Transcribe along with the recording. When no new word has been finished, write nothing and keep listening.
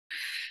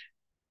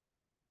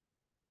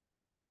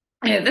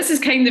Yeah, this is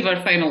kind of our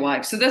final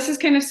life. So this is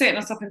kind of setting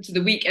us up into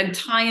the week and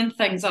tying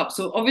things up.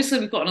 So obviously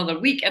we've got another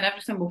week and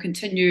everything will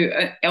continue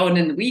on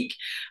in the week.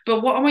 But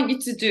what I want you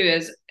to do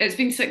is, it's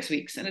been 6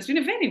 weeks and it's been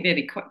a very,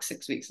 very quick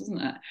 6 weeks,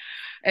 isn't it?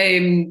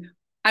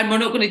 And we're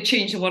not going to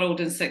change the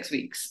world in 6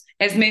 weeks.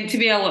 It's meant to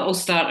be a little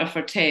starter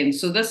for 10.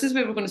 So this is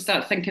where we're going to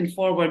start thinking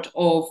forward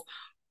of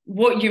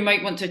what you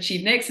might want to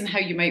achieve next and how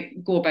you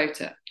might go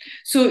about it.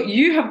 So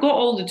you have got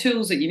all the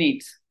tools that you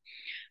need.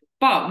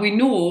 But we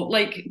know,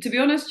 like, to be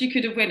honest, you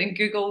could have went and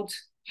Googled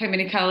how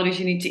many calories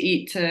you need to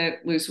eat to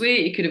lose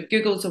weight. You could have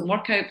Googled some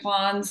workout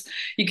plans.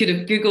 You could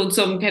have Googled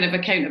some kind of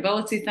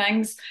accountability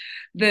things.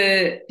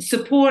 The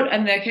support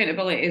and the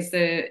accountability is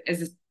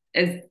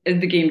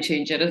the game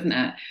changer, isn't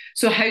it?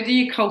 So how do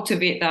you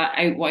cultivate that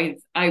out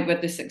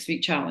with the 6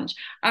 week challenge?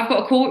 I've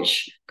got a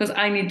coach because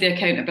I need the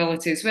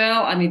accountability as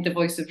well. I need the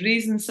voice of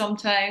reason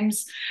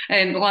sometimes.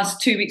 And the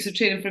last 2 weeks of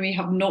training for me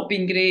have not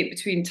been great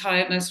between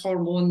tiredness,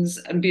 hormones,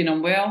 and being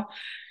unwell.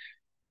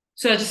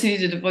 So I just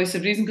needed a voice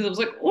of reason because I was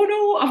like, oh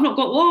no, I've not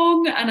got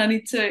long and I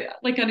need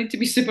to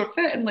be super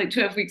fit in like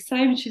 12 weeks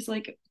time. And she's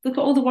like, look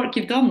at all the work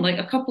you've done. Like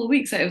a couple of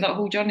weeks out of that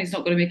whole journey is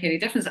not going to make any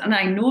difference. And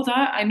I know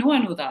that. I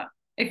know that.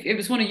 If it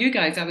was one of you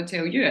guys, I would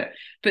tell you it.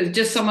 But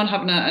just someone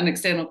having an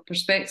external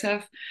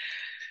perspective.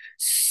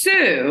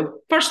 So,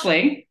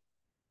 firstly,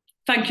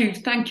 thank you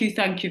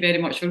very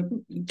much for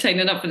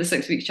signing up for the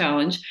 6 week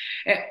challenge.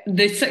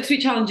 The 6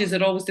 week challenges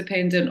are always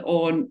dependent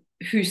on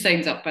who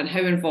signs up and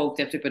how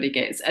involved everybody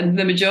gets. And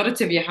the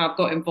majority of you have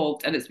got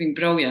involved, and it's been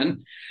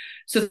brilliant.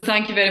 So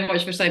thank you very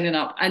much for signing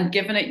up and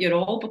giving it your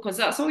all, because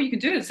that's all you can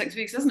do in 6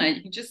 weeks, isn't it?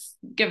 You can just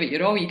give it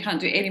your all. You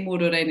can't do any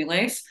more or any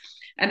less.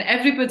 And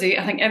everybody,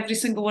 I think every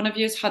single one of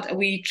you has had a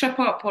wee trip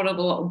up or a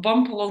little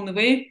bump along the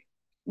way.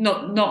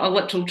 Not a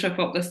literal trip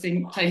up this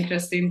time,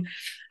 Christine.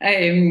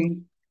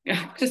 Um,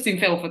 yeah, Christine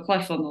fell off a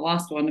cliff on the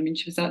last one. I mean,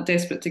 she was that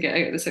desperate to get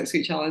out of the 6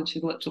 week challenge, she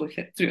literally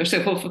threw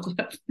herself off a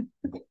cliff.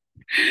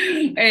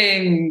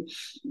 um,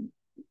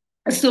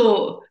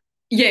 so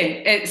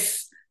yeah,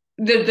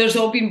 there's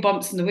all been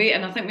bumps in the way,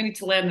 and I think we need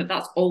to learn that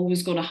that's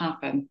always going to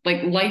happen.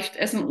 Like life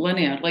isn't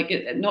linear. Like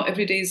not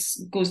every day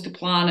goes to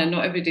plan, and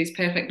not every day's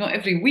perfect. Not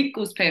every week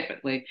goes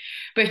perfectly.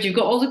 But if you've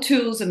got all the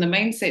tools and the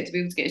mindset to be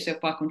able to get yourself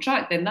back on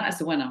track, then that is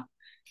the winner.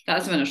 That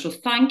is the winner. So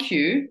thank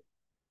you.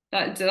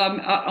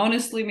 I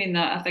honestly mean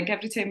that. I think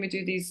every time we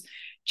do these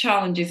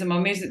challenges, I'm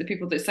amazed at the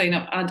people that sign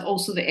up and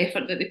also the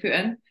effort that they put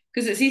in,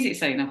 because it's easy to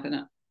sign up, isn't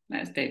it?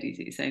 It's dead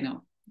easy to sign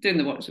up. Doing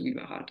the work's a wee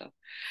bit harder.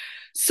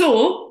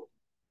 So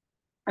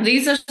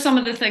these are some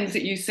of the things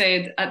that you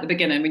said at the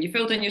beginning when you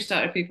filled in your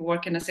starter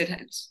paperwork, and I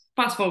said,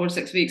 fast forward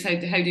 6 weeks, how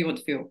do you want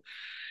to feel?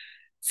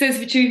 Sense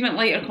of achievement,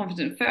 lighter,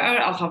 confident, fitter.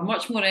 I'll have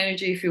much more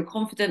energy, feel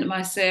confident in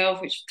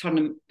myself, which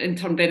in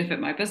turn benefit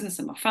my business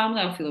and my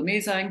family. I'll feel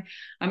amazing.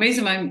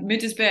 Amazing, my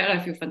mood is better. I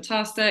feel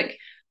fantastic.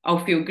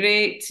 I'll feel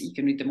great. You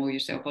can read them all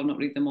yourself. I'll not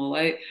read them all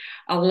out.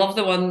 I love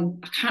the one,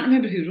 I can't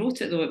remember who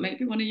wrote it though. It might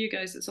be one of you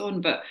guys that's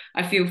on, but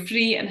I feel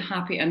free and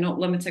happy and not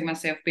limiting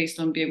myself based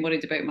on being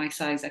worried about my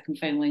size. I can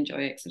finally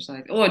enjoy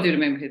exercise. Oh, I do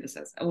remember who this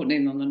is. I won't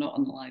name them, they're not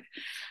on the live.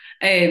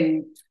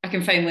 I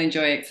can finally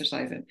enjoy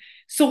exercising.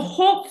 So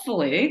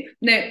hopefully,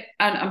 now,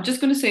 and I'm just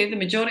going to say the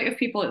majority of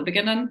people at the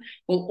beginning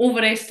will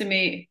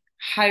overestimate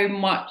how I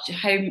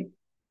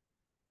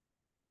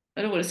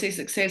don't want to say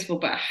successful,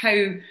 but how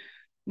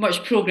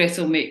much progress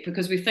they'll make,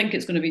 because we think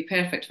it's going to be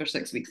perfect for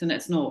 6 weeks and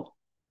it's not.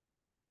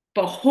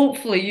 But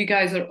hopefully you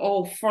guys are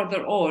all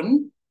further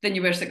on than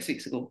you were 6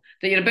 weeks ago,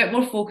 that you're a bit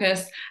more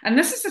focused. And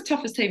this is the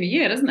toughest time of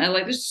year, isn't it?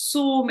 Like there's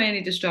so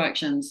many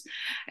distractions.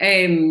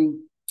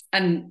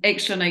 And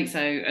extra nights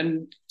out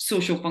and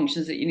social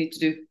functions that you need to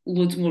do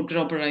loads more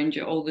grub around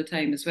you all the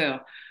time as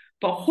well.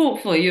 But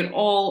hopefully you're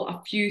all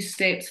a few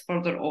steps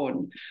further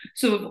on.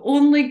 So we've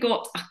only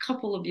got a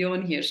couple of you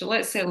on here. So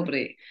let's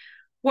celebrate.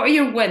 What are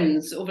your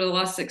wins over the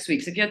last 6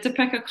 weeks? If you had to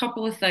pick a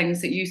couple of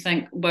things that you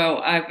think, well,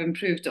 I've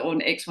improved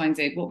on X, Y, and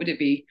Z, what would it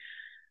be?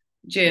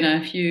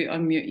 Jenna, if you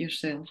unmute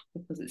yourself,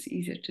 because it's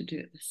easier to do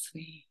it this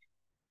way.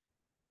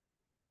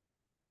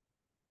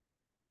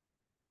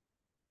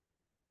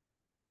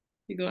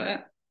 You got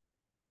it?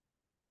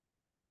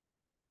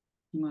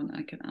 Hang on,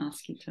 I can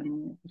ask you to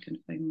know if I can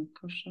find my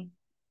cursor.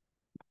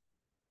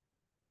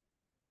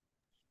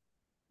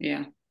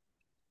 Yeah.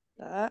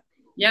 That.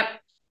 Yep.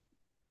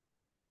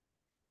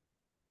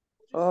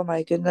 Oh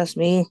my goodness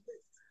me.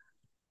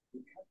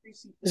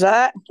 Is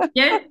that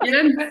Yeah, you're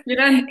in. You're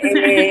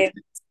it?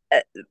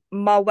 in.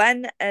 My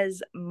win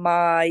is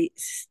my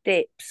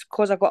steps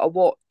because I got a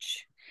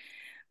watch.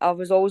 I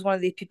was always one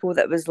of the people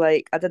that was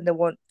like, I didn't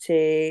want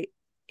to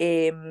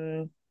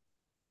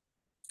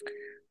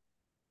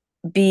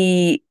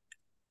be,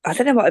 I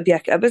didn't want to be,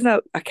 I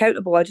wasn't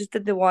accountable. I just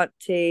didn't want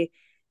to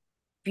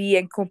be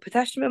in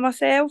competition with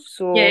myself.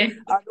 So Yeah.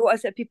 I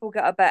noticed that people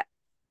get a bit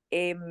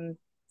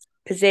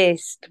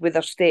possessed with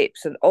their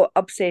steps and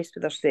obsessed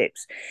with their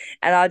steps.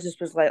 And I just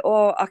was like,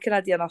 oh, I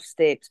can do enough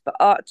steps. But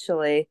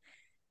actually,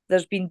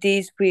 there's been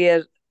days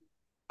where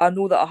I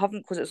know that I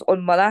haven't because it's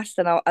on my list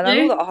and I know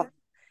Yeah. that I haven't.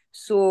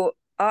 So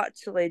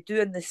actually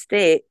doing the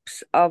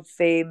steps of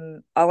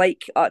I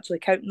like actually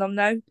counting them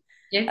now, and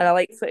Yeah, I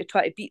like sort of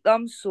try to beat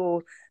them.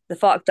 So the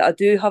fact that I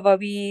do have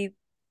a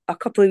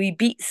couple of wee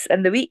beats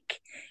in the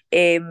week,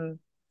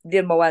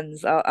 they're my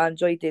wins. I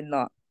enjoy doing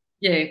that.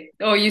 yeah.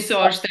 Oh, you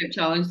saw our step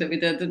challenge that we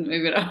did, didn't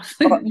we? Where I was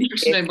Oh,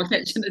 rushing yeah. around my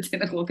kitchen at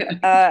 10 o'clock at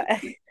night. Uh,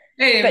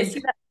 but Um,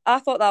 see, I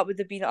thought that would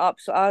have been up,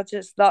 so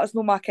that's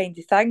not my kind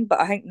of thing. But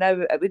I think now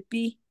it would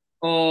be.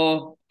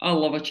 oh, I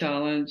love a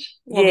challenge.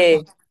 Love a Yeah,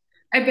 challenge.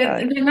 I bet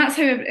uh, then that's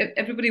how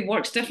everybody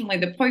works differently.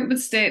 The point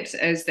with steps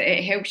is that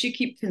it helps you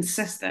keep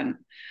consistent.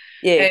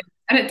 yeah, Um,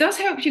 and it does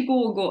help you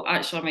go and go,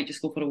 actually, I might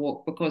just go for a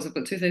walk because I've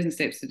got 2,000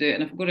 steps to do.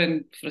 And if I go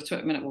in for a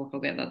 20-minute walk,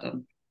 I'll get that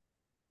done.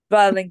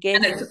 rather than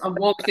And guessing. it's a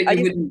walk that I you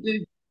used, wouldn't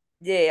do.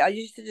 yeah, I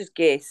used to just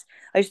guess.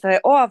 I used to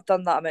think, oh, I've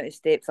done that amount of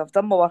steps. I've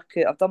done my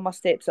workout. I've done my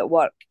steps at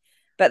work.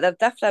 But they're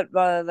different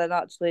rather than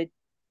actually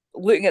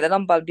looking at the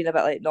number and being a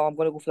bit like, no, I'm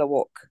going to go for a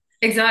walk.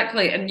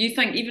 Exactly. And you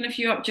think even if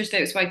you up your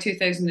steps by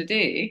 2,000 a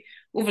day,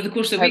 over the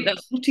course of the How, week,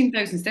 that's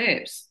 14,000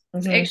 steps.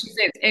 It's hmm extra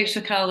steps,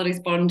 extra calories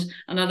burned,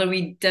 another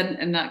wee dent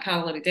in that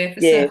calorie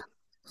Yeah, deficit.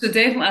 So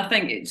definitely, I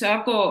think, so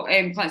I've got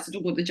clients that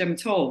don't go to the gym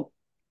at all,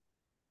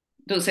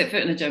 don't set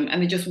foot in a gym,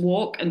 and they just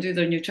walk and do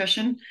their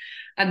nutrition.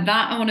 And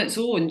that on its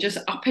own, just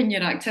upping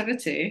your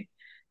activity,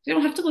 you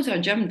don't have to go to a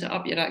gym to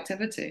up your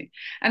activity.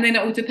 And then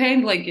it will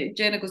depend, like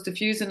Jenna goes to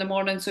Fuse in the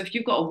morning. So if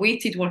you've got a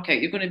weighted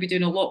workout, you're going to be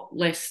doing a lot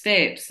less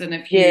steps than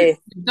if yeah,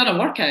 you've done a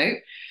workout.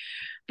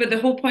 But the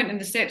whole point in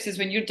the steps is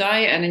when you're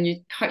dieting and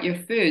you cut your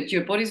food,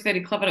 your body's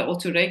very clever at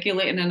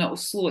auto-regulating and it'll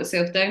slow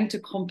itself down to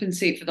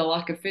compensate for the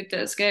lack of food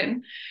that it's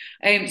getting.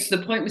 So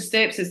the point with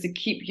steps is to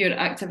keep your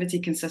activity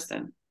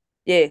consistent.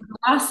 yeah.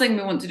 Last thing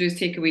we want to do is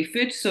take away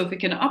food. So if we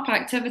can up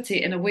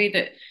activity in a way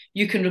that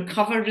you can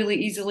recover really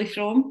easily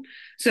from.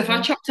 So if I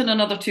Mhm. chucked in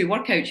another 2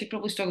 workouts, you'd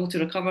probably struggle to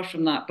recover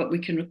from that. But we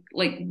can,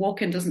 like,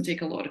 walking doesn't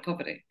take a lot of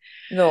recovery.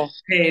 No,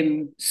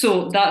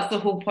 So that's the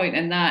whole point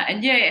in that.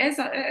 And yeah, it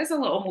is a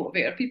little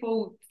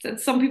motivator.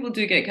 Some people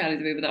do get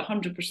carried away with that,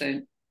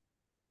 100%.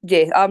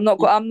 yeah. I'm not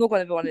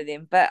going to be one of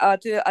them. But I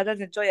did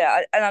enjoy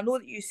it. And I know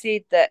that you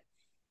said that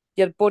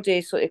your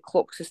body sort of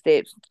clocks the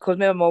steps. Because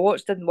remember, my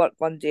watch didn't work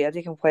one day. I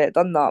didn't quite have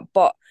done that.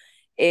 But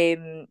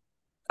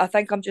I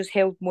think I'm just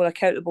held more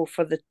accountable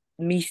for the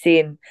me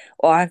saying,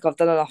 "Oh, I think I've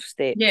done enough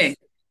Yeah. steps."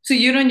 So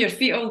you're on your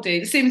feet all day.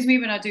 The same as me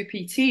when I do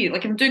PT.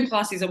 Like I'm doing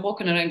classes, I'm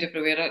walking around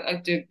everywhere. I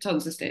do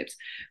tons of steps.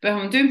 But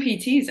when I'm doing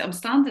PTs, I'm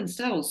standing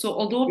still. So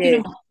although I've been Yeah,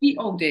 on my feet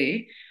all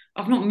day,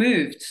 I've not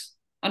moved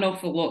an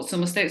awful lot. So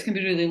my steps can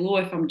be really low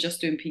if I'm just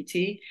doing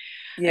PT.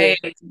 yeah.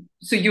 Um,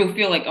 so you'll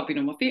feel like I've been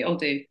on my feet all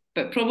day,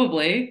 but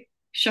probably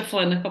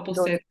shuffling a couple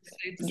No, steps.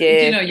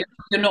 yeah.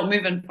 You're not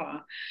moving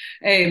far.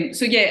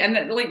 So yeah,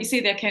 and like you say,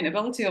 the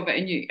accountability of it,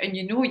 and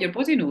you know your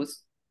body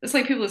knows. It's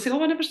like people that say,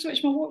 "Oh, I never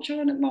switched my watch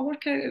on at my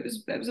workout. It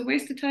was a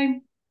waste of time."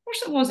 Of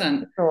course, it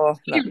wasn't. No,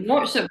 It's no, not your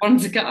watch that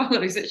burns the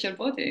calories; it's your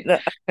body. no.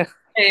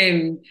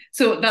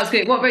 So that's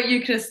great. What about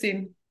you,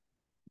 Christine?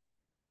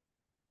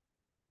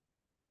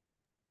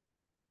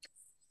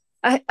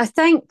 I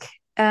think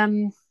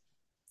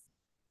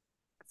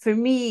for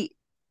me,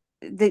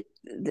 the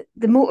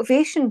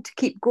motivation to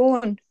keep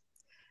going,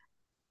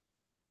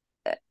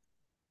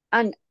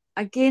 and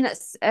again, it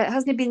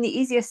hasn't been the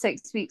easiest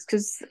 6 weeks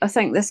because I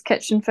think this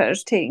kitchen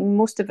fitter's taking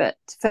most of it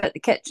to fit the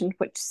kitchen,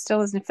 which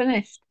still isn't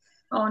finished.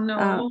 Oh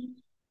Uh, no.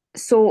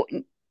 so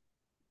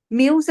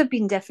meals have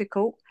been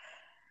difficult,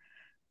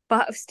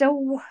 but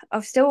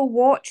I've still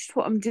watched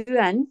what I'm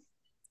doing.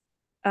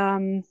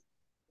 Um,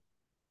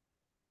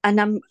 and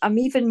I'm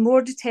even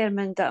more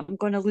determined that I'm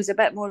going to lose a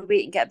bit more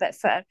weight and get a bit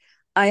fitter.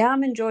 I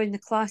am enjoying the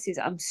classes.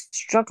 I'm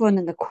struggling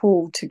in the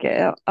cold to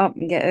get up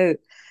and get out,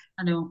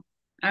 I know.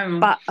 I know.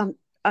 but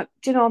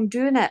I'm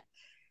doing it,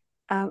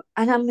 and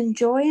I'm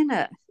enjoying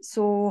it.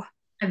 So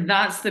And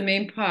that's the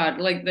main part.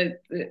 Like the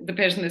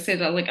person that said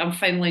that, like I'm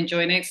finally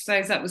enjoying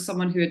exercise. That was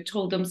someone who had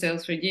told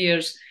themselves for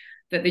years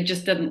that they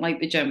just didn't like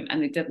the gym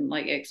and they didn't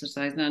like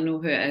exercise. And I know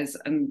who it is,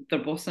 and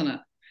they're bossing it.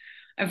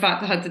 In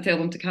fact, I had to tell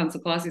them to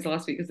cancel classes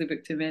last week because they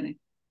booked too many.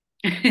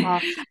 uh,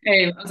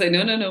 I was like,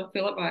 no, no, no,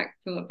 pull it back,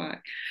 pull it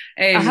back.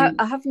 I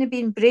haven't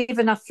been brave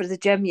enough for the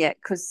gym yet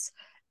because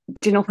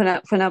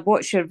when I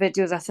watch your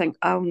videos, I think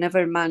I'll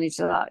never manage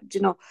that.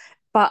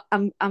 But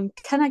I'm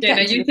kind of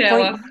Jenna, getting to you the tell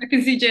point. her. I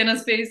can see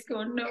Jenna's face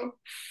going, no.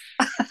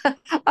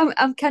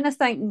 I'm kind of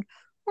thinking,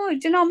 oh,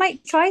 I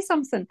might try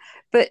something,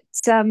 but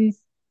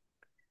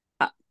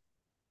uh,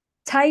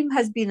 time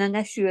has been an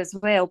issue as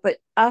well. But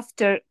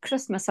after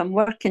Christmas, I'm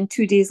working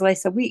 2 days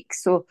less a week,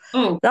 so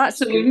Oh, that's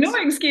so we've good. no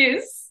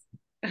excuse.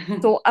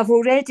 So I've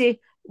already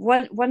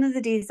one of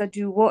the days I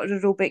do water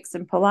aerobics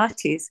and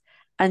Pilates,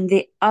 and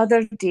the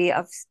other day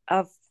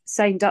I've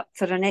signed up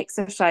for an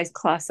exercise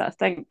class that I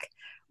think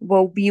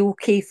will be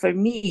okay for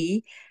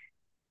me.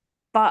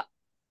 But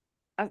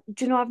I've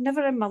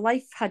never in my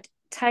life had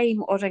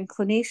time or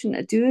inclination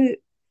to do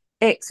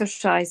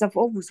exercise. I've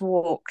always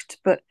walked,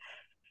 but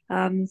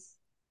um,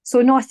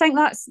 so no, I think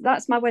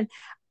that's my win.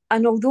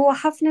 And although I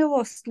haven't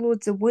lost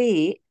loads of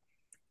weight,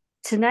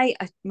 tonight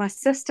my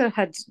sister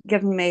had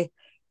given me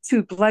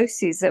two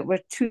blouses that were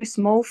too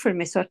small for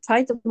me. So I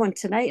tried them on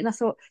tonight and I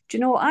thought, do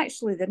you know,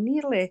 actually, I'm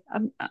nearly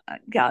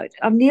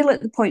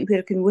at the point where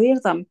I can wear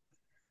them.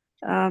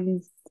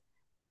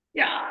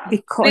 Yeah, they're the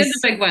Because,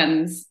 big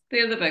ones.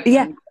 They're the big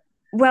yeah, ones.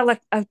 well,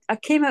 I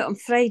came out on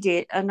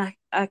Friday and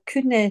I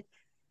couldn't,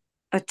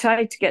 I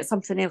tried to get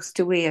something else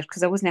to wear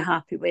because I wasn't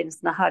happy with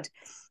anything I had.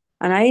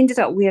 And I ended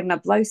up wearing a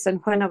blouse.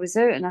 And when I was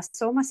out and I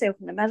saw myself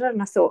in the mirror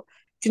and I thought,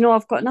 do you know,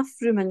 I've got enough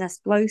room in this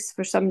blouse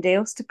for somebody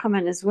else to come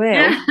in as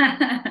well.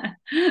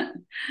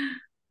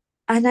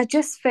 And I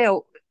just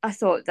felt, I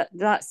thought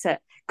that's it.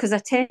 Because I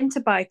tend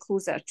to buy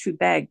clothes that are too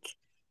big.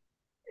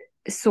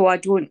 So I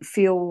don't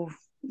feel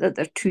that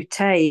they're too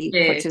tight,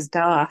 Yeah. which is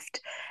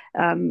daft.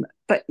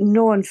 But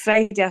no, on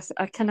Friday,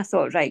 I kind of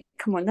thought, right,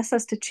 come on, this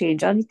has to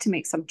change. I need to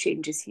make some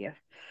changes here.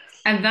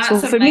 And that's So a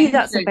for me,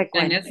 that's a mindset big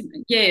thing, one. isn't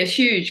it? Yeah, it's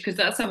huge because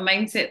that's a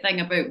mindset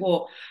thing about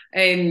what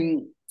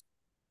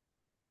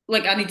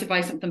like I need to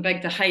buy something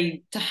big to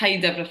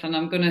hide everything.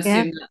 I'm going to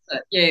Yeah, assume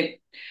that's it.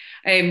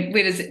 Yeah.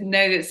 Whereas now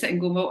it's sitting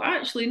going, well,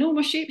 actually, no,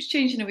 my shape's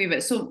changing a wee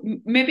bit. So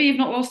maybe you've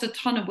not lost a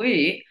ton of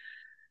weight,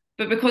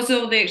 but because of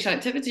all the extra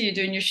activity you're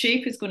doing, your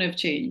shape is going to have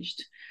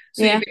changed.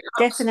 So you've yeah,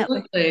 been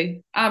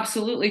definitely.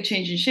 absolutely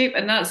changing shape.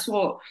 And that's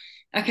what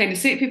I kind of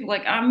say to people,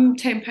 like, I'm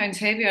 10 pounds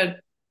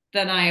heavier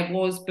than I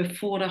was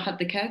before I had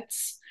the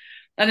kids.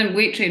 I didn't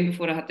weight train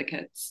before I had the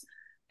kids.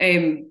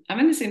 I'm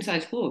in the same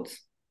size clothes,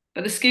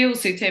 but the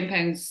scales say 10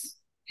 pounds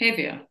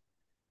heavier.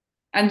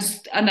 And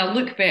I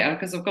look better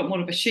because I've got more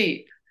of a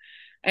shape.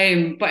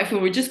 But if we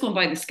were just going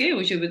by the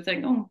scales, you would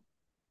think, oh,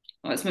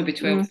 well, it's maybe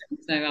 12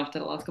 pounds now after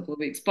the last couple of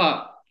weeks,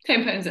 but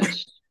 10 pounds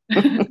ish.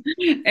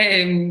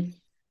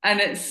 And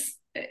it's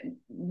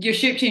your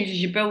shape changes,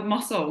 you build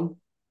muscle,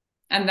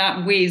 and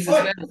that weighs as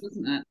well,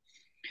 doesn't it?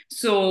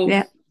 So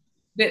Yeah.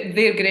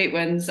 they're great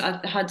wins.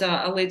 I had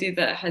a lady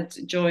that had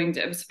joined,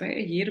 it was about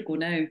a year ago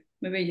now,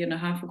 maybe a year and a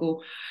half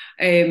ago.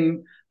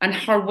 And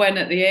her win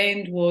at the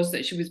end was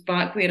that she was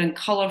back wearing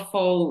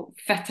colourful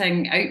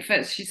fitting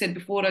outfits. She said,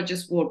 before I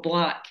just wore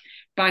black,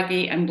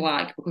 baggy and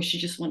black because she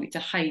just wanted to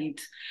hide.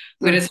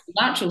 Whereas her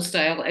natural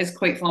style is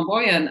quite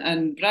flamboyant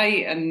and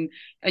bright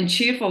and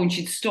cheerful, and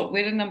she'd stopped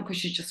wearing them because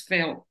she just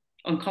felt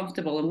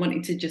uncomfortable and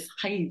wanted to just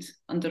hide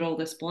under all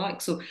this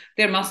black. So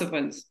they're massive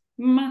wins.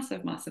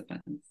 Massive, massive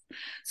wins.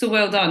 So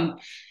well done.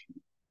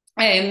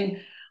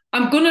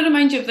 I'm going to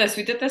remind you of this.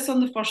 We did this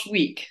on the first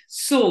week.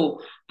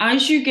 So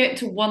as you get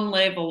to one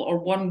level or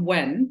one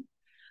win,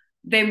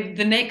 then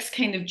the next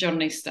kind of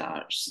journey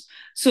starts.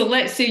 So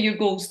let's say your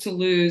goal is to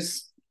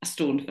lose a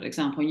stone, for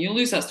example, and you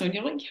lose that stone,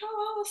 you're like,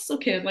 yes,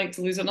 okay, I'd like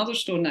to lose another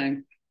stone now.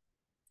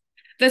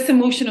 This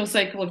emotional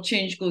cycle of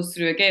change goes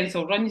through again.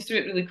 So I'll run you through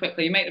it really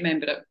quickly. You might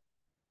remember it.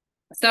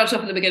 It starts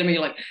off at the beginning where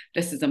you're like,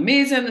 this is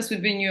amazing. This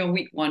would be new on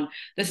week one.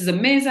 This is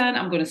amazing.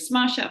 I'm going to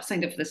smash it. I've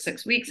signed up for the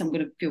 6 weeks. I'm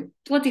going to feel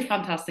bloody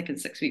fantastic in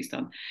 6 weeks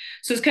done.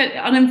 So it's kind of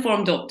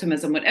uninformed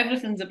optimism when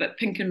everything's a bit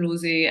pink and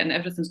rosy and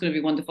everything's going to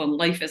be wonderful and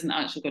life isn't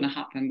actually going to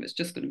happen. It's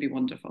just going to be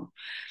wonderful.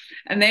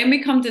 And then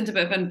we come into a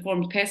bit of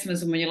informed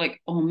pessimism when you're like,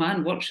 oh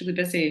man, work's really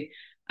busy.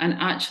 And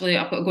actually,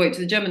 I've got to go out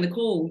to the gym in the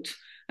cold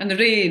and the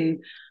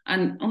rain.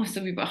 And oh, it's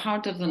a wee bit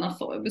harder than I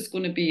thought it was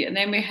going to be. And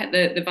then we hit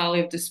the valley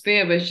of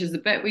despair, which is the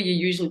bit where you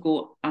usually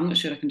go, I'm not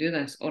sure I can do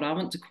this, or I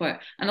want to quit.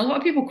 And a lot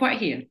of people quit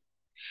here.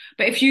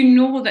 But if you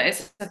know that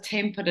it's a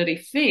temporary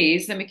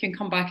phase, then we can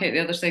come back out the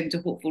other side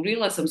into hopeful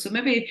realism. So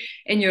maybe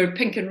in your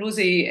pink and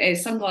rosy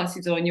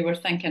sunglasses on, you were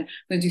thinking, I'm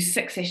going to do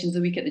 6 sessions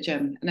a week at the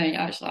gym. And then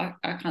actually,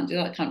 I can't do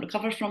that. I can't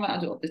recover from it. I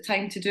don't have the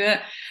time to do it.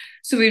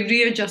 So we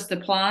readjust the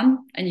plan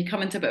and you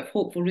come into a bit of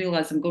hopeful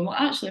realism going, well,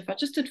 actually, if I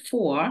just did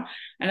 4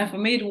 and if I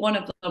made one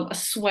of them a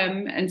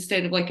swim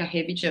instead of like a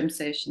heavy gym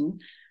session,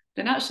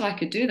 then actually I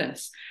could do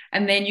this.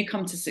 And then you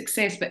come to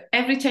success. But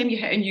every time you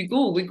hit a new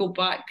goal, we go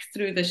back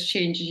through this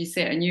change as you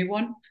set a new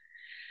one.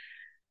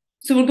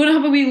 So we're going to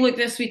have a wee look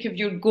this week of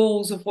your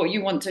goals of what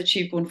you want to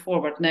achieve going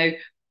forward. Now,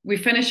 we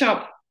finish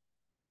up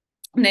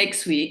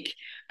next week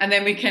and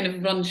then we kind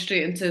of run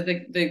straight into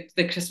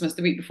the Christmas,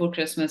 the week before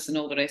Christmas and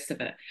all the rest of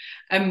it.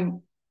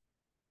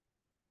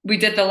 We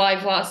did the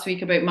live last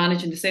week about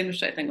managing December,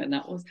 so I think when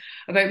that was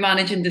about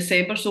managing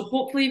December. So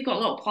hopefully you've got a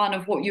little plan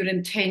of what your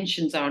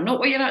intentions are, not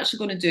what you're actually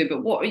going to do,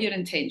 but what are your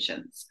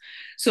intentions?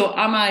 So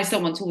am I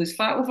someone to lose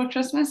fat over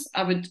Christmas?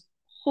 I would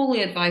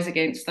wholly advise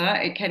against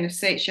that. It kind of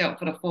sets you up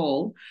for a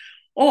fall.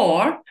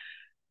 Or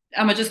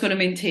am I just going to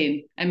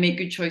maintain and make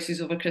good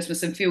choices over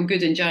Christmas and feel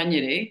good in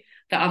January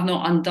that I've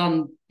not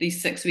undone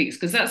these 6 weeks?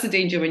 Because that's the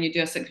danger when you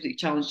do a 6-week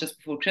challenge just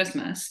before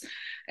Christmas,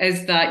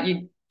 is that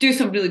you do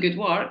some really good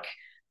work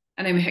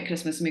and then we hit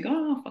Christmas and we go,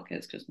 oh, fuck it,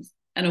 it's Christmas.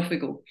 And off we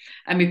go.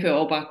 And we put it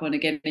all back on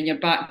again and you're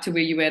back to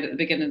where you were at the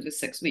beginning of the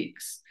 6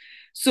 weeks.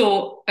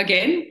 So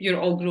again, you're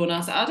all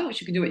grown-ass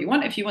adults. You can do what you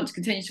want. If you want to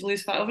continue to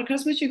lose fat over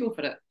Christmas, you go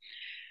for it.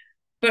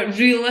 But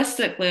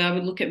realistically, I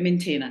would look at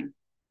maintaining.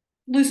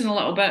 Losing a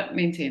little bit,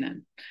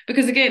 maintaining.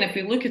 Because again, if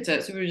we look at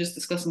it, so we were just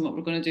discussing what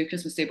we're going to do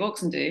Christmas Day,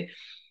 Boxing Day,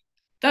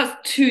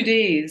 that's 2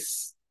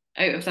 days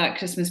out of that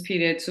Christmas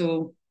period.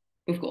 So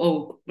we're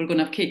going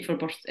to have cake for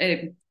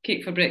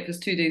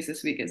breakfast 2 days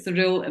this week. It's the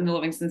rule in the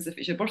Livingstons. If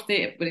it's your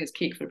birthday, everybody has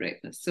cake for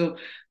breakfast. So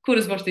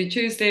Cora's birthday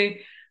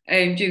Tuesday,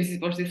 James's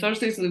birthday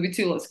Thursday, so there'll be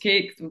 2 lots of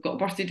cake. We've got a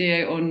birthday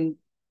day out on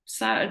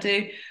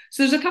Saturday.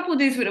 So there's a couple of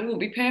days where it won't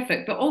be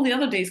perfect, but all the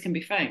other days can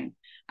be fine.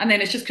 And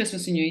then it's just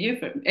Christmas and New Year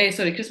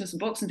Christmas and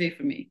Boxing Day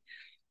for me.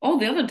 All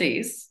the other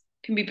days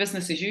can be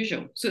business as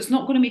usual. So it's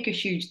not going to make a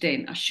huge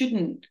dent. I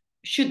shouldn't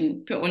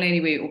put on any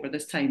weight over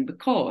this time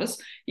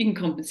because you can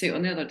compensate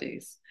on the other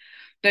days.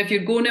 But if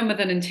you're going in with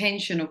an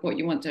intention of what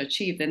you want to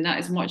achieve, then that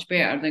is much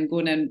better than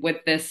going in with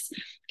this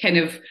kind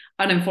of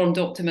uninformed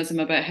optimism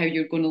about how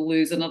you're going to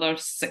lose another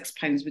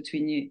 £6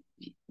 between you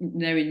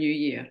now and New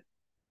Year.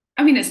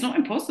 I mean, it's not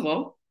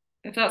impossible.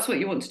 If that's what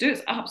you want to do,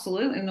 it's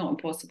absolutely not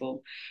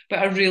impossible.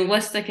 But a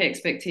realistic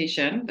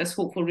expectation, this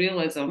hopeful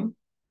realism,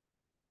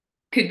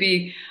 could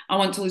be, I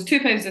want to lose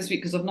 £2 this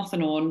week because I've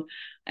nothing on.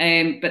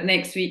 But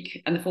next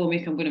week and the following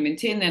week I'm going to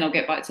maintain, then I'll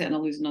get back to it and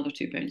I'll lose another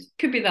 £2.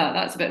 Could be that.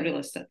 That's a bit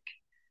realistic.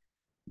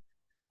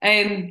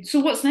 So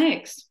what's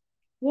next?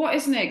 What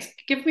is next?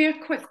 Give me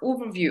a quick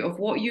overview of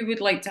what you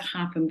would like to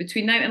happen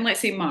between now and,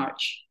 let's say,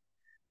 March.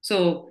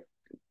 So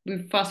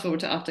we fast forward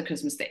to after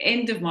Christmas. The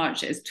end of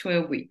March is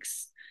 12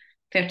 weeks,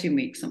 13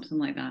 weeks, something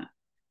like that.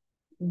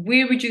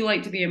 Where would you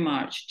like to be in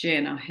March?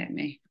 Jenna, hit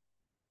me.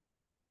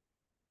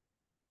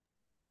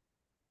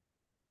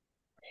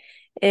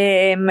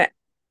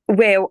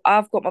 Well,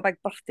 I've got my big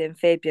birthday in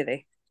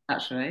February.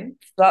 That's right.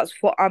 So that's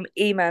what I'm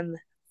aiming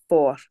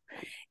for.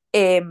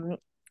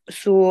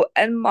 So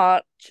in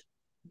March,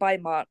 by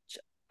March,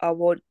 I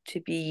want to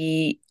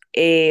be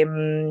I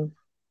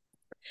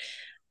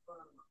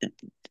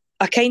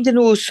kind of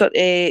know sort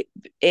of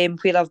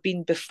where I've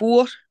been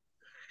before,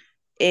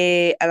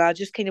 and I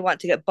just kind of want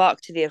to get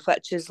back to there,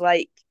 which is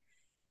like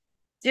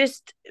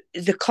just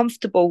the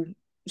comfortable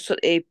sort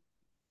of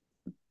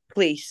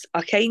place.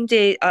 I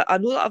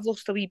know that I've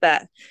lost a wee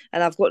bit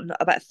and I've gotten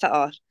a bit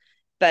fitter,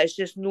 but it's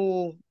just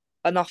no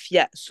enough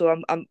yet. So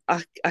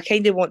I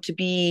kind of want to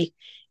be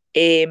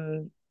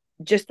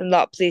just in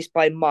that place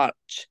by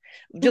March,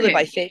 really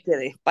by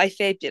February.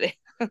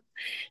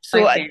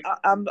 So okay.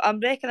 I'm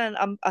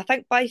reckoning. I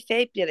think by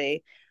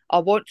February I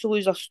want to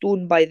lose a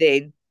stone by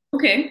then.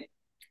 Okay.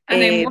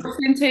 And then what's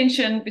the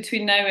intention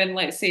between now and,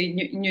 let's say,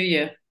 New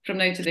Year, from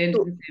now to the end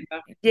of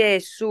December? Yeah,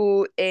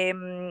 so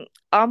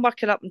I'm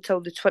working up until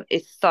the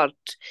 23rd.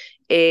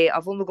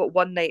 I've only got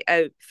one night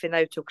out for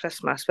now till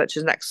Christmas, which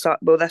is this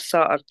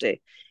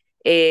Saturday.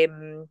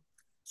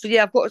 So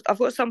yeah, I've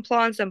got some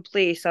plans in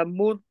place. I'm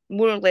more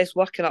or less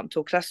working up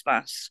until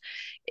Christmas.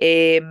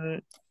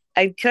 And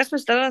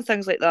Christmas dinner and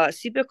things like that.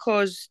 See,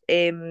 because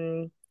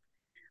I'm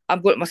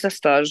going to my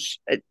sister's,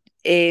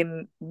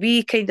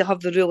 we kind of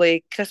have the rule of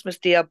Christmas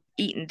Day a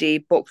eating day,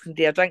 Boxing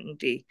Day a drinking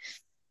day.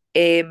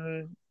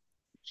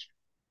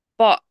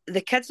 But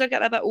the kids are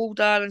getting a bit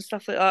older and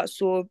stuff like that,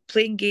 so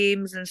playing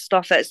games and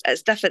stuff,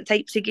 it's different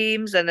types of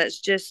games, and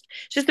it's just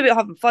about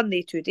having fun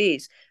the 2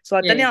 days. So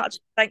I didn't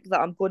actually think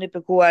that I'm going to be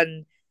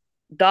going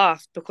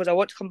daft because I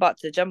want to come back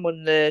to the gym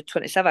on the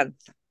 27th,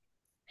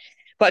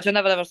 which I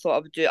never ever thought I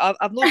would do.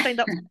 I've not signed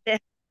up for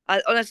it.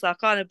 Honestly, I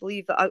can't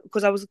believe that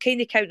because I was kind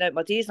of counting out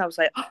my days and I was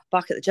like, oh,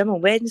 back at the gym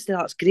on Wednesday,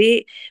 that's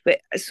great. But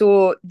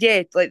so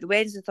yeah, like the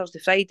Wednesday, Thursday,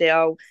 Friday,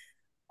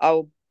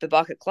 I'll be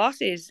back at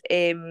classes.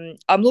 I'm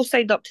not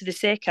signed up to the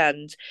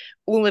second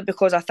only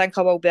because I think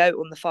I will be out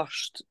on the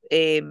first.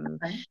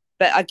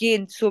 But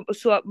again, so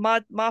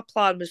my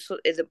plan was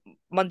sort of the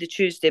Monday,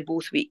 Tuesday,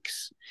 both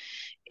weeks.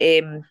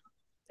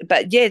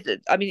 But yeah,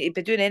 I mean, to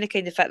be doing any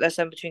kind of fitness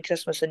in between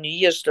Christmas and New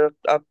Year's,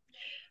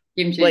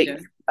 like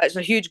it's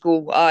a huge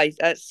goal. Aye,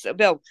 it's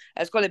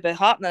going to be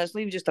happening. It's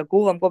not even just a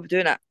goal. I'm going to be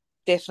doing it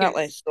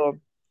definitely. Yes. So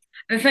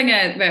the thing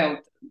is, well,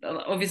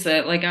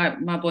 obviously,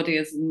 like my body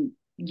isn't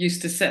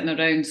used to sitting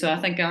around, so I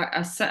think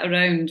I sit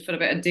around for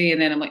about a day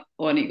and then I'm like,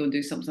 oh, I need to go and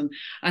do something.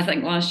 I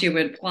think last year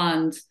we'd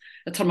planned,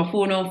 I turned my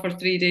phone off for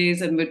 3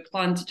 days and we'd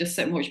planned to just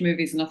sit and watch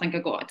movies, and I think I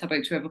got at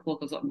about 12 o'clock.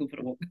 I was like, I'm going for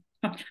a walk.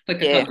 Like, I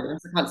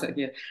can't sit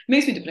here. It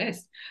makes me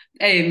depressed.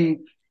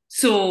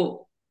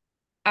 So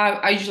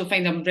I usually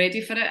find I'm ready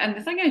for it, and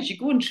the thing is, you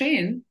go and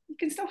train, you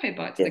can still head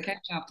back to the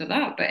couch after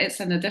that, but it's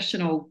an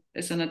additional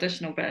bit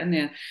in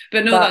there.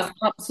 But no, that's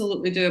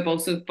absolutely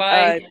doable. So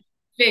by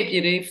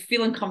February,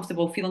 feeling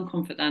comfortable, feeling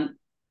confident.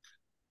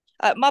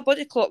 My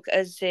body clock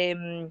is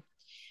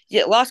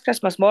last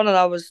Christmas morning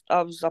I was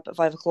up at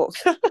 5 o'clock.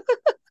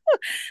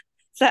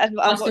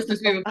 That's just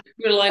as we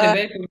were lying in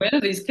bed. When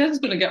are these kids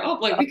going to get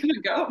up? Like, we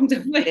couldn't get up and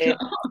definitely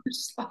get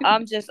up.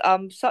 I'm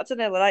such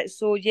an early night.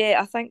 So yeah,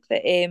 I think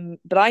that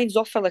Brian's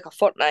off for like a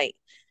fortnight.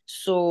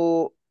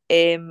 So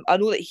I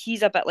know that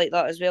he's a bit like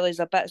that as well. He's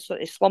a bit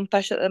sort of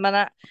slumpish at the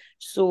minute.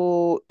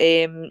 So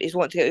he's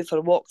wanting to get out for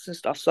walks and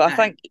stuff. So I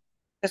think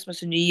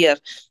Christmas and New Year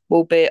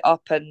will be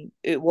up and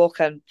out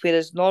walking.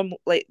 Whereas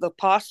like the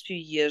past few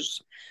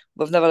years,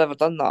 we've never ever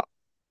done that.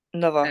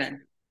 Never.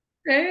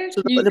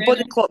 So the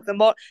body clock,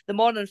 the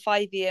morning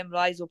 5 a.m.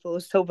 rise will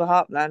still be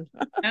happening.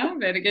 Oh,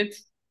 very good.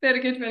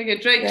 Very good, very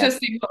good. Right,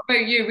 Christine, what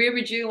about you? Where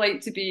would you like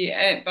to be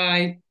at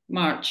by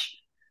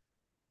March?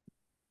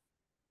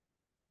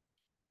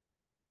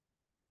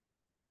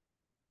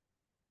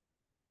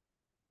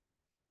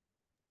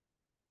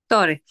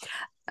 Sorry.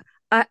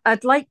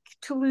 I'd like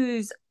to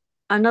lose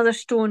another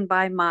stone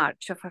by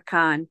March if I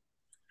can.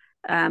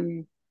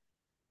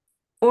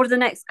 Over the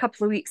next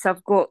couple of weeks,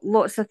 I've got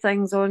lots of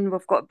things on.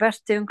 We've got a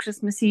birthday on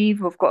Christmas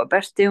Eve. We've got a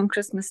birthday on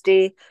Christmas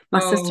Day. My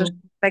sister's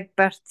big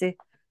birthday.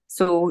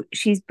 So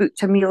she's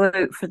booked a meal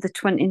out for the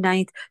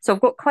 29th. So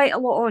I've got quite a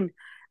lot on.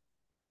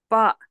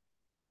 But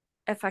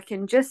if I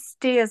can just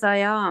stay as I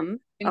am,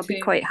 I'll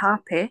be quite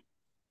happy.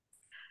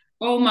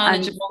 All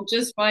manageable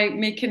just by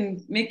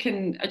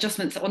making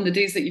adjustments on the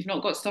days that you've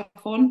not got stuff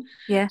on.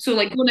 Yeah. So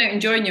like going out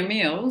enjoying your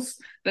meals,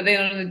 but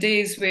then on the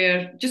days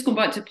where just going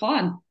back to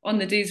plan on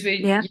the days where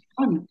you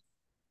can.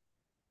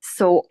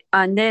 So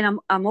and then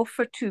I'm off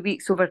for 2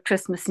 weeks over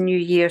Christmas and New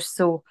Year.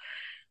 So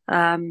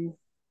I'll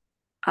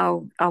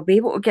be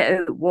able to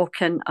get out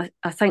walking.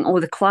 I think all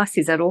the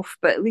classes are off,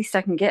 but at least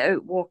I can get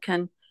out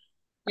walking.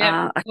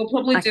 Yeah, we'll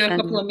probably do a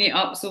couple of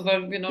meetups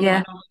over,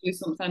 might do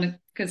something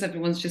because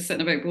everyone's just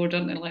sitting about bored,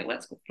 aren't they? Like,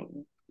 let's go for a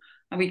walk.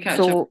 And we catch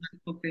up.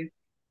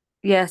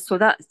 Yeah, so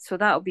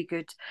that'll be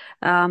good.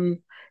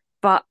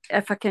 But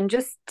if I can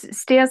just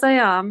stay as I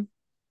am,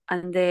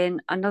 and then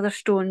another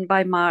stone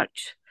by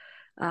March,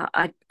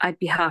 I'd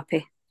be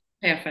happy.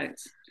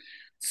 Perfect.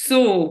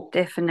 So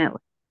definitely,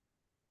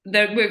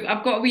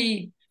 I've got a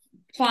wee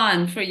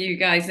plan for you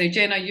guys now.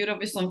 Jenna, you're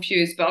obviously on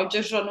Fuse, but I'll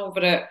just run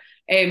over it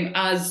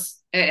as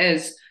it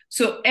is.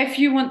 So if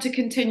you want to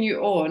continue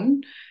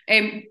on,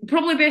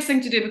 probably best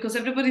thing to do because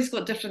everybody's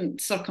got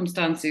different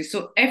circumstances.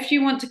 So if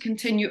you want to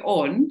continue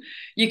on,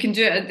 you can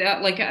do it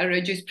at a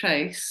reduced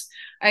price,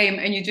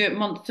 and you do it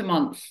month to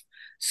month.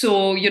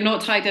 So you're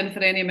not tied in for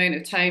any amount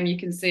of time. You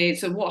can say,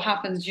 so what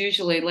happens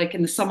usually, like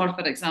in the summer,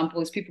 for example,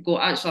 is people go,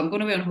 actually, I'm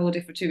going to be on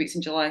holiday for 2 weeks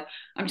in July.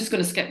 I'm just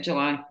going to skip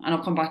July and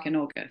I'll come back in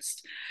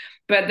August.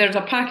 But there's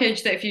a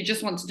package that if you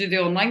just want to do the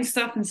online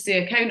stuff and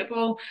stay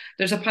accountable,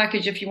 there's a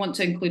package if you want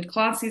to include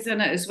classes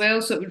in it as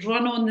well. So it would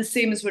run on the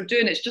same as we're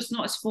doing. It's just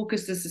not as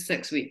focused as the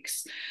 6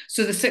 weeks.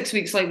 So the 6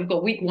 weeks, like we've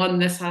got week 1,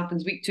 this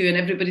happens, week 2, and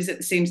everybody's at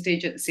the same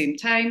stage at the same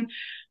time.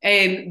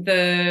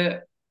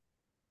 The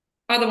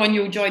other one,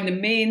 you'll join the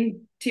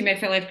main Team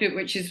FLF group,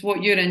 which is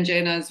what you're in,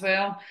 Jenna, as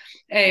well.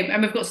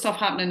 And we've got stuff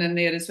happening in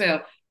there as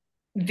well.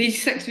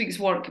 These 6 weeks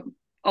work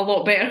a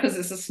lot better because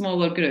it's a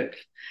smaller group.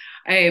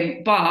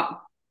 But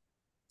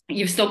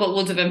you've still got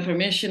loads of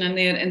information in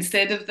there.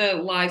 Instead of the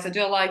lives, I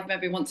do a live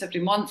maybe once every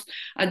month.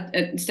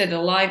 Instead of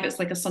a live, it's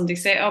like a Sunday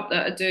setup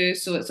that I do.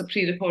 So it's a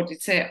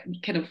pre-recorded set,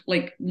 kind of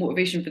like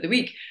motivation for the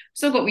week.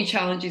 Still got wee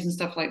challenges and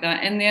stuff like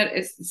that in there.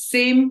 It's the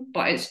same,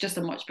 but it's just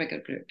a much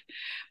bigger group.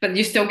 But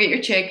you still get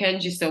your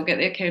check-ins, you still get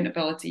the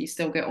accountability, you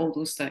still get all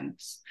those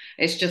things.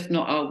 It's just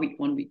not a week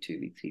 1, week 2,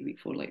 week 3, week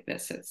 4 like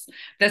this.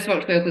 This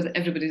works well because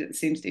everybody's at the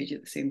same stage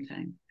at the same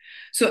time.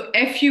 So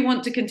if you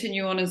want to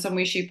continue on in some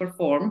way, shape or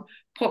form,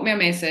 pop me a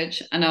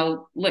message and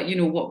I'll let you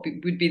know what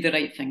would be the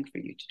right thing for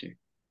you to do.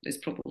 It's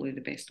probably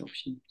the best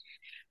option.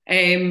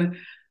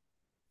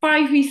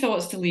 5 wee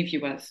thoughts to leave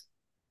you with.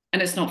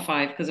 And it's not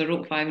 5 because I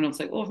wrote 5 and I was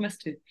like, oh, I've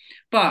missed 2.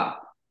 But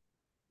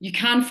you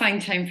can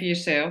find time for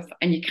yourself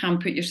and you can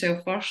put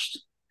yourself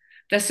first.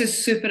 This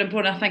is super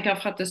important. I think I've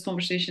had this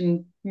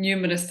conversation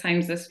numerous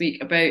times this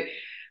week about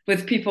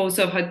with people.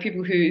 So I've had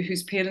people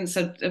whose parents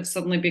have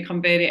suddenly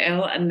become very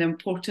ill and the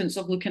importance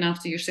of looking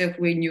after yourself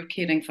when you're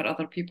caring for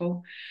other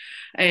people.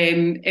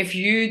 If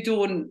you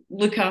don't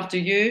look after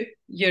you,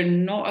 you're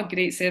not a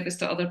great service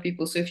to other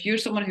people. So if you're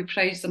someone who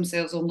prides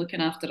themselves on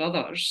looking after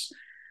others,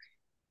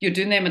 you're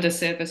doing them a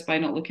disservice by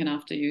not looking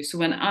after you. So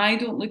when I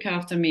don't look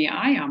after me,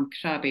 I am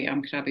crabby.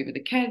 I'm crabby with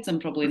the kids. I'm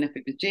probably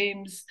nippy with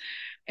James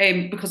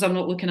because I'm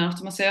not looking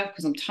after myself,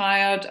 because I'm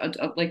tired.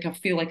 I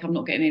feel like I'm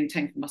not getting any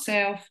time for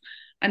myself.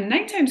 And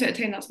 9 times out of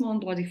 10, that's my own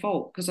bloody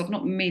fault because I've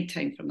not made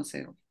time for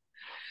myself.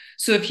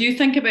 So if you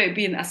think about it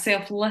being a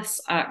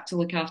selfless act to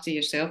look after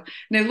yourself,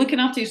 now looking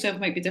after yourself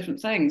might be different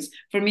things.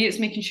 For me, it's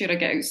making sure I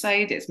get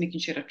outside. It's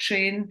making sure I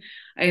train.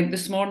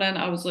 This morning,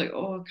 I was like,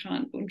 oh, I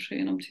can't go and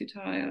train. I'm too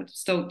tired.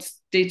 Still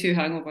day 2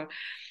 hangover.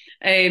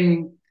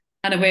 And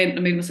I went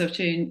and made myself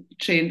train,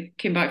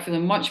 came back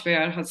feeling much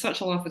better, had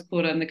such a laugh with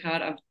Cora in the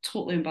car. I'm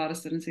totally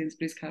embarrassed her in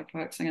Sainsbury's car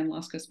park singing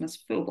Last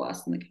Christmas, full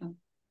blast in the car.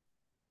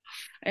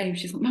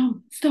 She's like,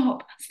 Mum,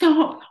 stop,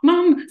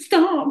 Mum,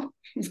 stop. I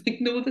was like,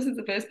 no, this is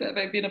the best bit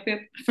about being up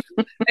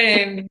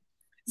here.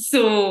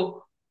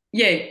 So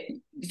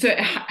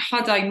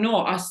had I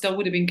not, I still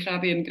would have been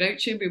crabby and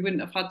grouchy. We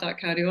wouldn't have had that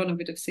carry on and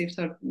would have saved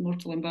her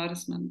mortal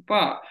embarrassment.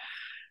 But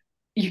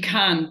you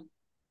can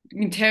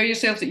tell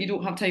yourself that you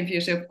don't have time for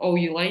yourself all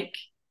you like.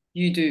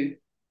 You do.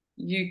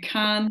 You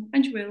can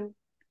and you will.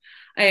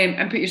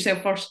 And put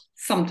yourself first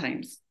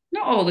sometimes.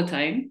 Not all the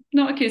time.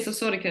 Not a case of,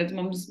 sorry kids,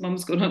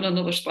 mum's going on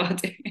another spa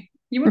day.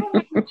 You were all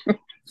right.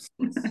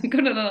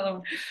 Going on another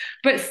one.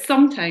 But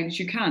sometimes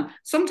you can.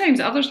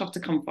 Sometimes others have to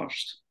come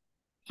first.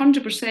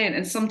 100%.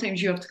 And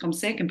sometimes you have to come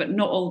second, but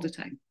not all the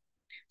time.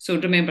 So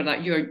remember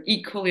that you're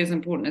equally as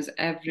important as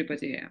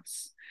everybody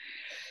else.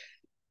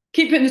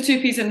 Keep putting the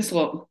 2 P's in the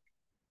slot.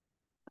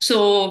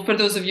 So for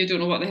those of you who don't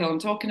know what the hell I'm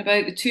talking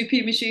about, the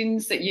 2p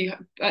machines that you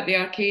at the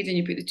arcade, and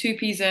you put the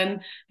 2p's in,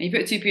 and you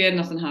put a 2p in,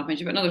 nothing happens.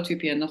 You put another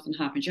 2p in, nothing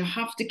happens. You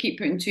have to keep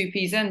putting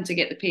 2p's in to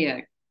get the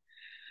payout.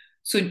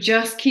 So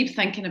just keep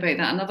thinking about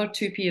that. Another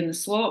 2p in the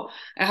slot.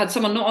 I had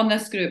someone not on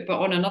this group, but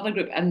on another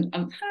group, and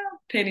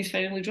pennies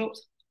finally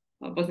dropped.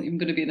 That wasn't even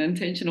going to be an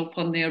intentional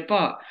pun there,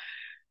 but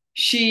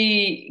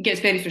she gets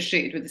very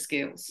frustrated with the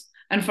scales.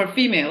 And for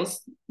females,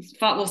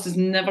 fat loss is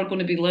never going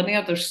to be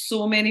linear. There's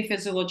so many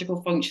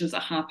physiological functions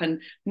that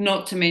happen,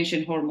 not to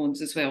mention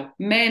hormones as well.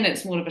 Men,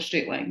 it's more of a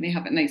straight line. They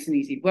have it nice and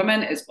easy.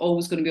 Women, it's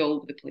always going to be all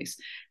over the place.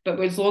 But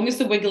as long as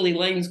the wiggly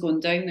line's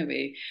going down the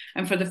way,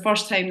 and for the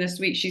first time this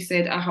week, she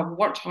said, I have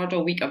worked hard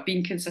all week. I've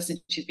been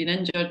consistent. She's been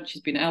injured.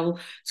 She's been ill.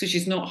 So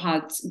she's not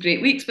had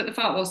great weeks, but the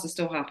fat loss has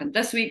still happened.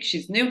 This week,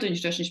 she's nailed her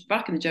nutrition. She's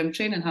back in the gym,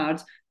 training hard,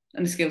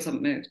 and the scales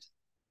haven't moved.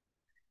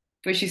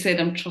 But she said,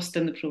 I'm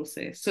trusting the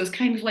process. So it's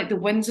kind of like the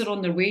winds are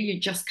on their way.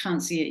 You just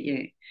can't see it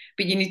yet.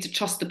 But you need to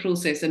trust the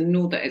process and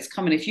know that it's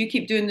coming. If you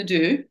keep doing the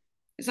do,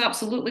 it's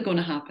absolutely going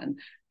to happen.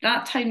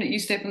 That time that you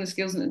step on the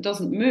scales and it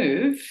doesn't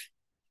move,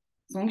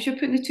 as long as you're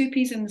putting the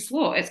 2p's in the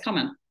slot, it's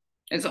coming.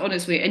 It's on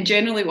its way. And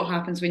generally what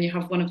happens when you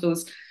have one of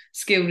those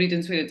scale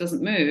readings where it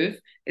doesn't move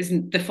is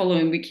the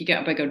following week you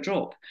get a bigger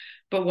drop.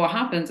 But what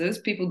happens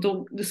is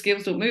the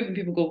scales don't move and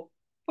people go,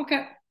 fuck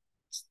it,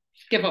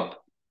 give up.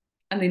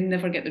 And they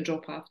never get the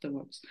drop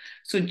afterwards.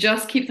 So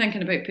just keep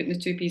thinking about putting the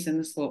 2p's in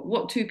the slot.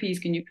 What 2p's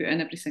can you put in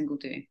every single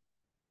day?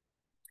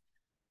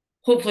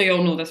 Hopefully you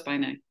all know this by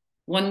now.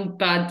 One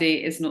bad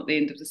day is not the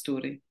end of the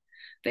story.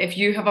 That if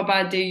you have a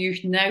bad day, you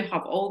now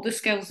have all the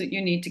skills that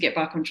you need to get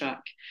back on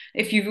track.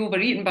 If you've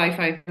overeaten by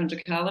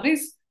 500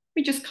 calories,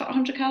 we just cut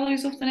 100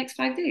 calories off the next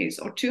 5 days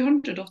or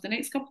 200 off the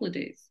next couple of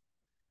days.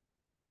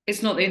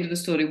 It's not the end of the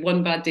story.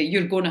 One bad day,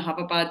 you're going to have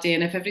a bad day.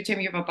 And if every time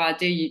you have a bad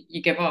day,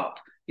 you give up,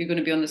 you're going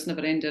to be on this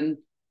never-ending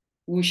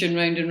whooshing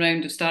round and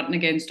round of starting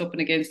again, stopping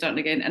again, starting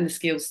again, and the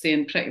scales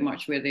staying pretty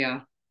much where they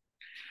are.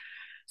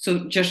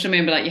 So just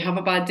remember that you have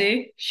a bad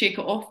day, shake it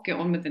off, get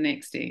on with the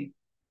next day.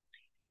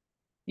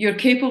 You're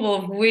capable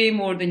of way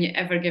more than you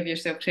ever give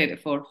yourself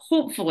credit for.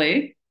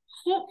 Hopefully,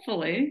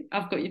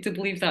 I've got you to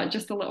believe that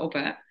just a little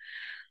bit.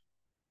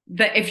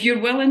 That if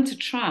you're willing to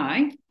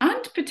try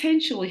and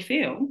potentially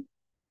fail,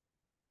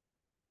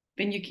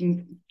 then you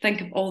can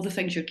think of all the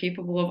things you're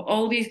capable of.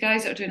 All these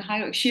guys that are doing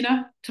Hyrox.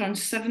 Sheena turned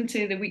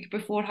 70 the week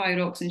before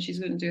Hyrox and she's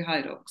going to do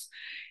Hyrox.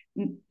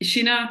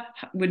 Sheena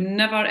would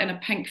never in a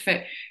pink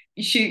fit.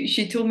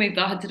 She told me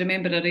that I had to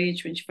remember her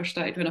age when she first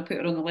started, when I put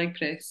her on the leg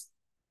press.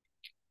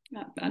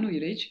 I know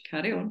your age,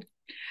 carry on.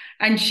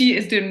 And she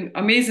is doing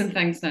amazing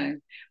things now.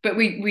 But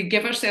we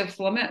give ourselves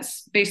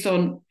limits based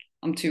on,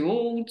 I'm too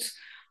old,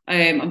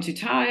 I'm too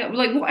tired,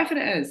 like whatever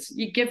it is,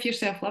 you give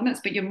yourself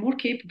limits, but you're more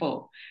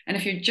capable. And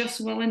if you're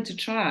just willing to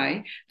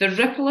try, the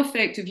ripple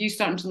effect of you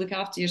starting to look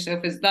after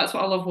yourself that's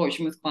what I love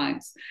watching with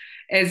clients,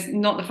 is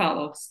not the fat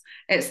loss,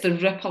 it's the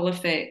ripple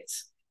effect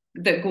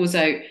that goes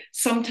out,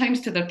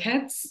 sometimes to their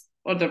kids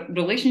or their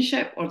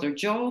relationship or their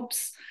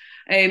jobs,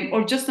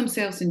 or just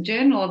themselves in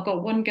general. I've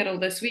got one girl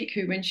this week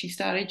who, when she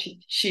started,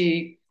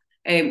 she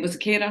was a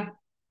carer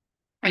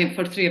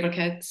for 3 of her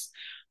kids,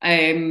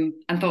 and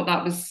thought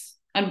that was,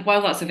 and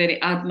while that's a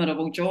very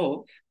admirable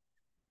job,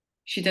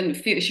 she felt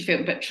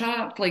a bit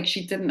trapped, like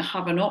she didn't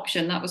have an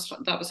option. That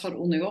was her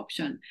only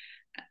option.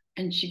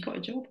 And she got a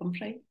job on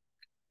Friday.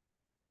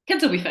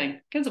 Kids will be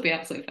fine. Kids will be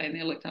absolutely fine.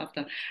 They're looked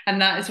after.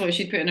 And that is what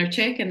she'd put in her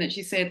check-in, that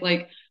she said,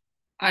 like,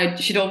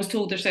 she'd always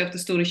told herself the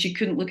story, she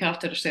couldn't look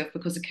after herself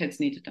because the kids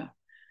needed her.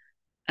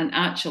 And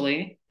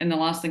actually, in the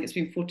last thing, it's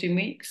been 14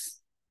 weeks,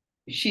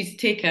 she's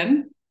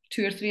taken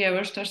 2 or 3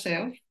 hours to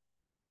herself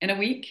in a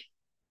week.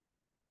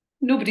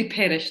 Nobody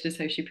perished, is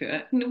how she put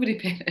it. Nobody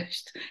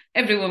perished.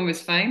 Everyone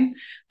was fine.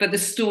 But the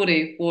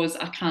story was,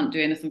 I can't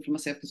do anything for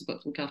myself because I've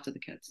got to look after the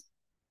kids.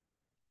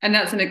 And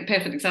that's a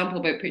perfect example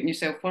about putting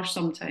yourself first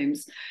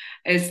sometimes,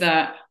 is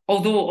that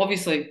although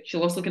obviously she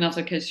loves looking after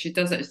her kids, she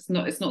does it, it's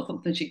not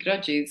something she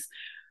grudges.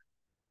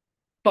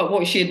 But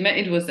what she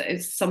admitted was that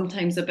it's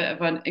sometimes a bit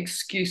of an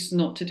excuse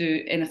not to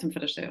do anything for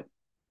herself.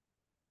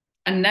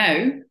 And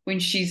now, when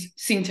she's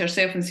seen to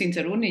herself and seen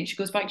to her own age, she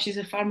goes back, she's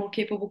a far more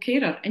capable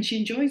carer and she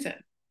enjoys it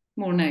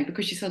more now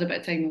because she's had a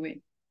bit of time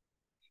away.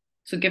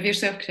 So give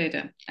yourself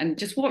credit and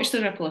just watch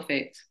the ripple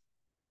effect.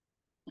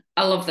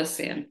 I love this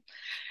saying.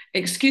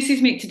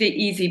 Excuses make today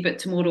easy, but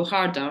tomorrow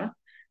harder.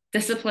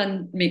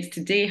 Discipline makes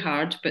today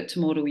hard, but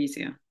tomorrow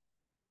easier.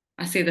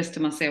 I say this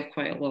to myself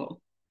quite a lot.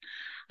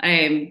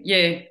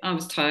 I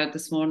was tired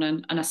this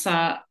morning and I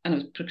sat and I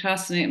was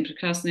procrastinating.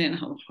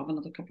 I'll have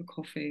another cup of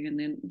coffee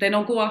and then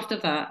I'll go after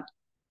that.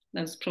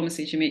 Those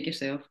promises you make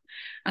yourself.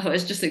 I thought,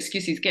 it's just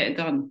excuses, get it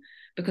done,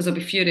 because I'll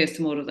be furious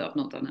tomorrow that I've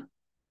not done it.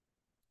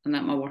 And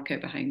that my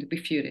workout behind, I'll be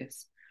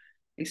furious.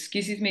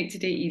 Excuses make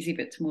today easy,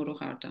 but tomorrow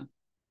harder.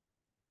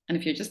 And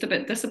if you're just a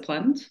bit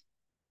disciplined,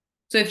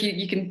 so if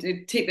you can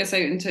take this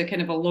out into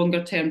kind of a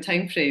longer term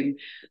time frame,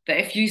 that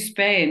if you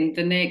spend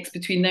the next,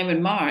 between now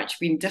and March,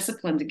 being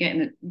disciplined and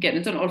getting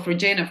it done, or for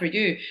Jenna, for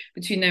you,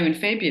 between now and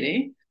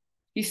February,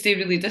 you stay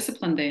really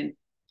disciplined then.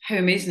 how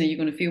amazing are you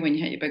going to feel when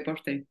you hit your big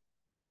birthday?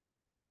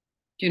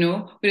 Do you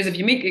know? Whereas if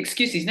you make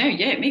excuses now,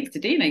 yeah, it makes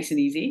today nice and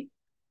easy,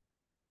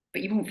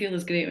 but you won't feel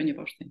as great on your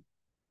birthday.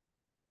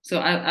 So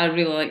I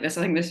really like this.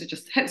 I think this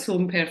just hits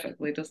home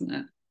perfectly, doesn't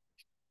it?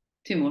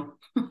 2 more.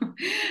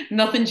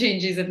 Nothing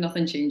changes if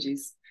nothing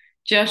changes.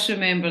 Just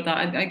remember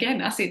that.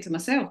 Again, I say it to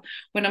myself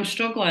when I'm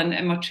struggling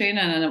in my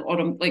training, or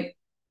I'm like,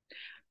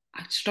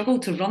 I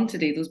struggled to run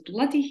today. Those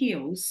bloody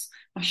heels,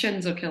 my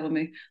shins are killing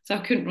me. So I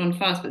couldn't run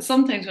fast. But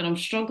sometimes when I'm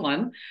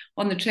struggling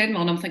on the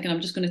treadmill and I'm thinking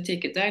I'm just going to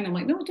take it down, I'm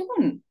like, no,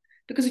 don't.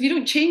 Because if you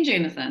don't change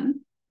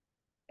anything,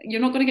 you're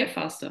not going to get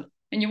faster.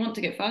 And you want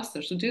to get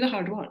faster. So do the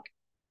hard work.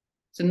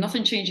 So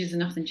nothing changes and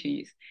nothing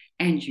changes.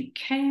 And you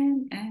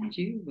can and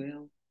you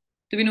will.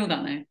 Do we know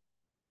that now?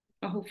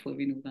 Well, hopefully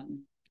we know that now.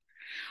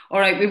 All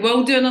right, we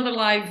will do another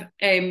live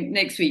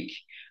next week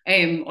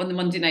on the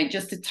Monday night,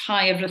 just to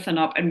tie everything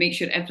up and make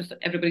sure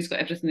everybody's got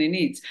everything they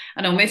need.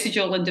 And I'll message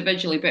you all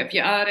individually. But if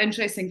you are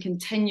interested in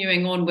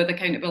continuing on with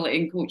accountability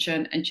and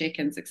coaching and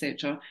check-ins,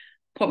 etc.,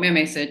 pop me a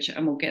message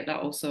and we'll get that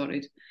all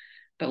sorted.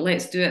 But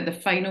let's do it the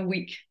final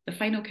week, the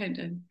final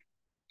countdown.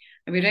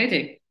 Are we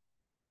ready?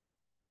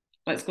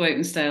 Let's go out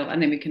in style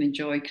and then we can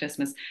enjoy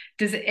Christmas.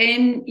 Does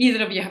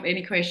either of you have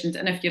any questions?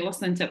 And if you're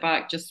listening to it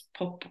back, just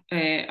pop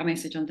a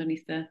message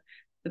underneath the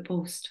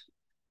post.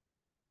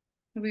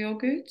 Are we all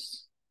good?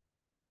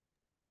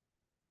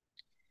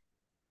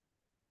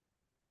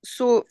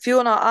 So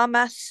Fiona, I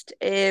missed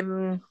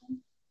 2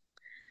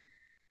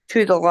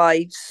 of the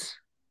lives.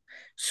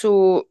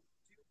 So,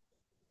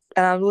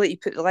 and I know that you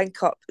put the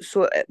link up.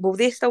 So will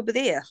they still be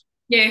there?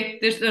 Yeah,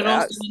 they're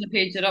all still on the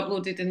page. They're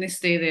uploaded and they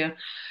stay there.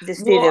 They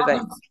stay there,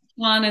 right? I'm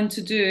planning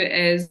to do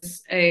is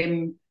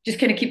just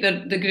kind of keep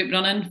the group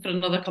running for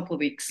another couple of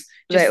weeks.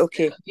 Just right,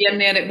 okay. Be in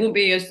there. It won't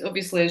be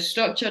obviously as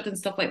structured and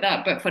stuff like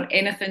that, but for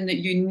anything that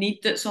you need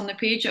that's on the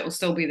page, it will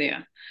still be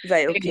there.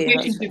 Right, okay. Any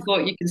questions you've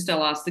got, you can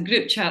still ask. The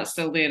group chat's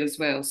still there as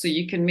well, so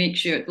you can make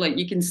sure, like,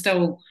 you can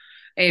still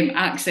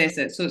access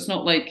it. So it's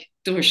not like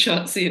door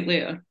shut, see you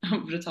later,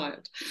 I'm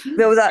retired.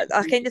 Well,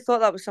 I kind of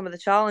thought that was some of the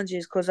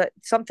challenges, because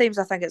sometimes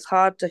I think it's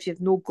hard if you've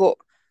no got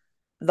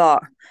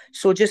that.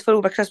 So just for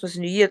over Christmas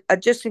and New Year,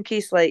 just in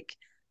case, like,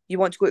 you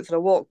want to go out for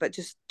a walk, but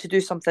just to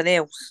do something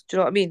else. Do you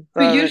know what I mean?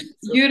 But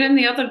you're in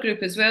the other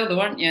group as well, though,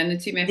 aren't you? In the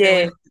Team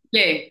FLA?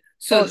 Yeah.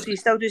 So you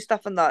still do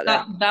stuff on that,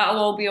 right?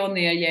 That'll all be on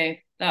there, yeah.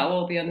 That'll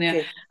all be on there.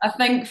 Okay. I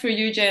think for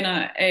you,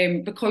 Jenna,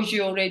 because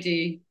you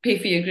already pay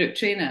for your group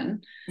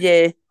training,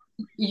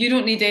 you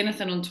don't need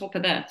anything on top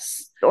of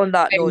this. On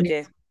that note,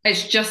 yeah.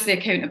 It's just the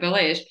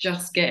accountability. It's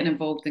just getting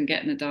involved and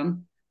getting it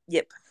done.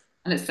 Yep.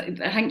 And I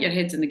think your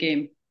head's in the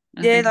game.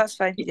 That's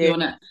fine. Yeah.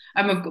 On it.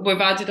 And we've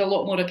added a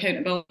lot more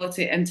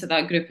accountability into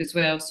that group as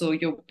well. So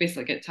you'll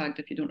basically get tagged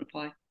if you don't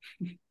reply.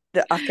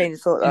 I kind of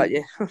thought that,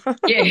 yeah.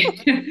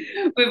 Yeah,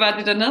 we've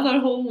added another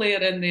whole layer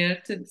in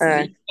there.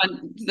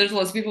 There's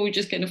lots of people who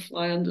just kind of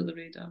fly under the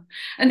radar.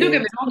 And don't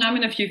get me wrong, I'm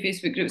in a few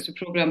Facebook groups with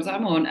programs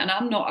I'm on, and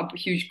I'm not a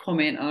huge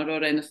commenter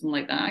or anything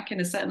like that. I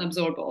kind of sit and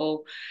absorb it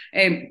all,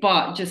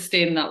 but just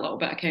staying that little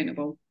bit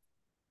accountable.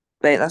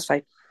 Right, that's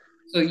fine.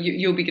 So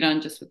you'll be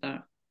grand just with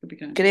that. You'll be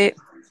grand. Great.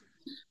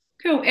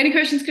 Cool. Any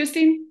questions,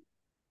 Christine?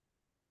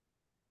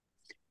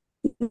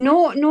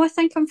 No, I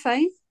think I'm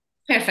fine.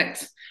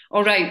 Perfect.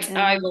 All right,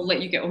 I will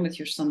let you get on with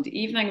your Sunday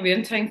evening. Are we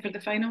in time for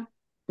the final?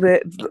 Yeah,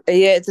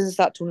 it doesn't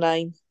start till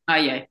 9.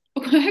 Yeah.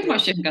 How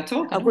much do you think I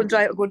talk? I'll go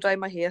and dry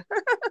my hair.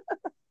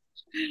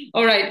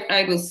 All right,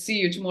 I will see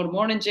you tomorrow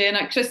morning,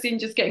 Jenna. Christine,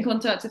 just get in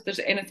contact if there's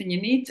anything you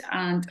need,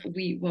 and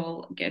we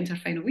will get into our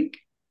final week.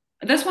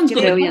 This one's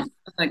going to be, I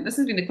think. This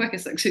has been the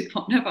quickest 6-week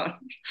one ever.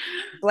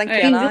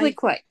 Really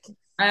quick.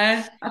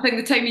 I think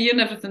the time of year and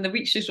everything, the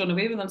weeks just run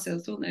away with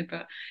themselves, don't they?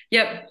 But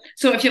yep.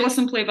 So if you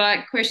listen, play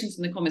back, questions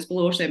in the comments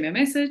below, or send me a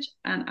message,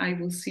 and I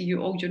will see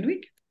you all during the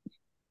week.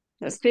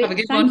 That's great. Have a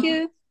good one. Thank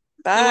you.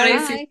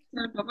 Bye.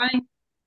 Bye-bye.